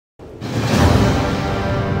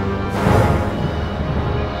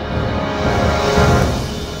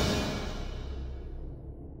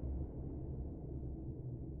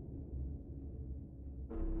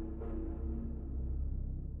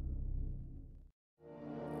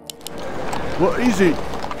What is it?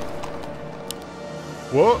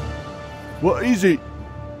 What? What is it?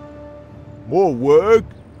 More work?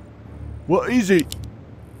 What is it?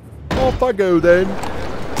 Off I go then.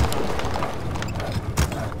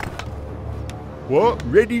 What?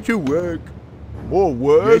 Ready to work. More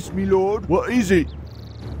work? Yes, me lord. What is it?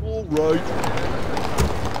 All right.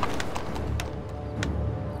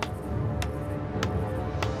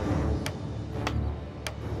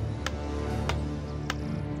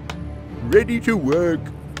 Ready to work.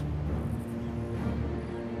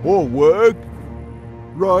 More work?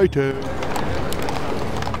 Righto.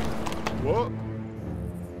 What?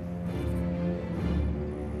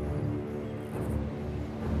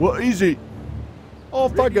 What is it?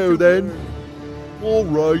 Off I go then. All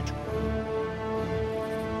right.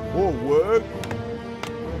 More work?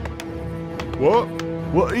 What?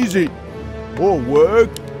 What is it? More work?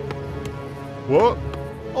 What?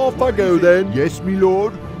 Off I go then. Yes, me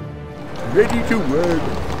lord. Ready to work.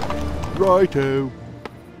 Righto.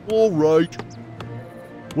 All right.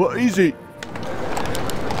 What is it?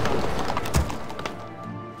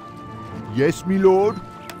 Yes, me lord.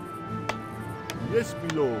 Yes, me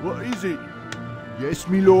lord. What is it? Yes,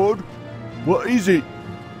 me lord. What is it?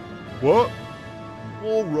 What?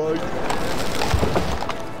 All right.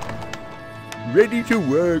 Ready to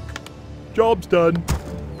work. Job's done.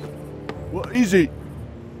 What is it?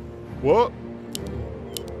 What?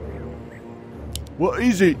 What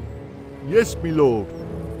is it? Yes, me lord.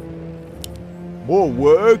 More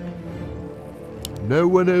work? No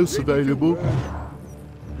one else available?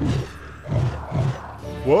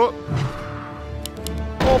 What?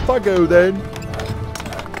 Off I go then.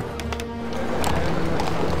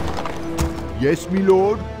 Yes, me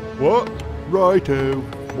lord. What? Righto.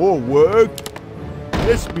 More work?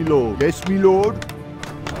 Yes, me lord. Yes, me lord.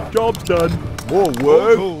 Job's done. More work?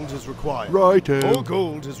 More gold is required. Righto. More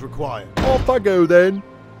gold is required. Off I go then.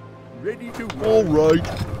 Ready to work. All right.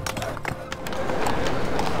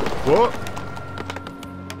 What?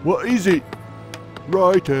 What is it?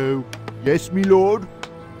 Righto. Yes, me lord.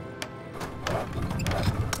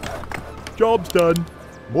 Job's done.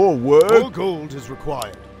 More work? More gold is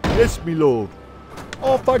required. Yes, me lord.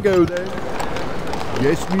 Off I go then.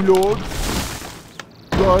 Yes, me lord.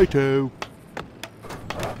 Righto.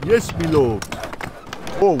 Yes, me lord.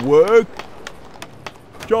 More work?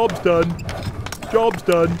 Job's done. Job's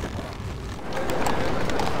done.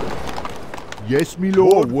 Yes, me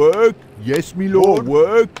lord. More work? Yes, me lord. More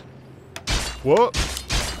work? What?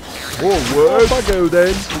 More work? Off I go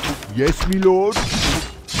then. Yes, me lord.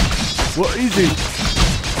 What is it?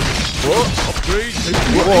 What? Upgrade.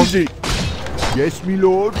 What is it? Yes, me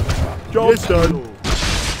lord. Job's done.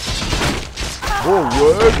 More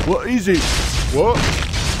work? What is it? What?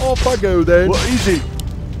 Off I go then. What is it?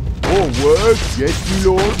 More work? Yes, me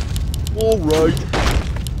lord. All right.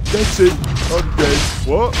 That's it. I'm dead.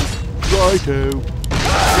 What? Righto.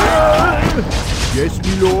 Yes,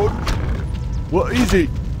 me lord. What is it?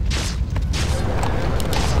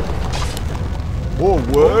 More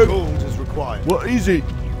work? More gold is required. What is it?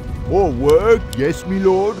 More work? Yes, me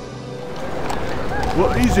lord.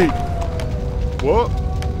 What is it? What?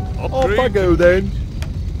 Off I go then.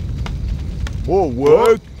 More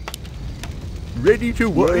work? Ready to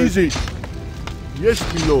work? What is it? Yes,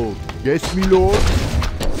 me lord. Yes, me lord.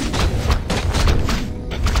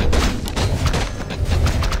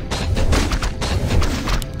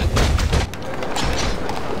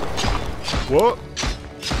 What?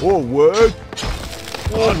 More work?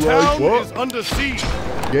 Our All town right. What? is under siege.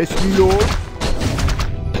 Yes, me lord.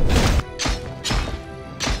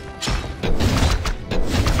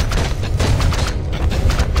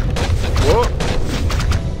 What?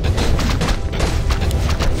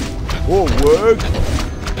 More work?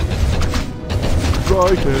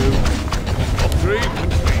 Righto. Upgrade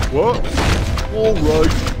complete. What? All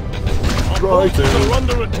right. Our forces Righto. are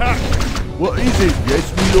under attack. What is it? Yes,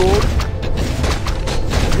 me lord.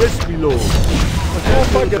 Yes, me lord.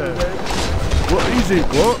 Off I go then. What is it?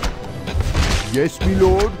 What? Yes, me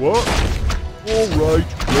lord. What? All right.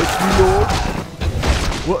 Yes, me lord.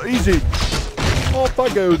 What is it? Off I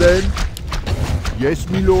go then. Yes,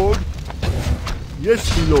 me lord.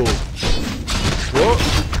 Yes, me lord. What?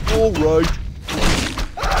 All right.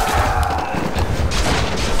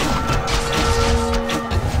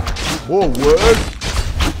 More work?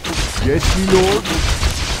 Yes, me lord.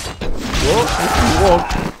 What? If you want.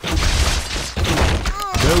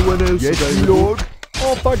 No one else. Yes, me lord.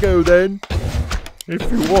 Off I go then. If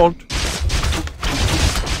you want.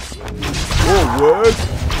 More work?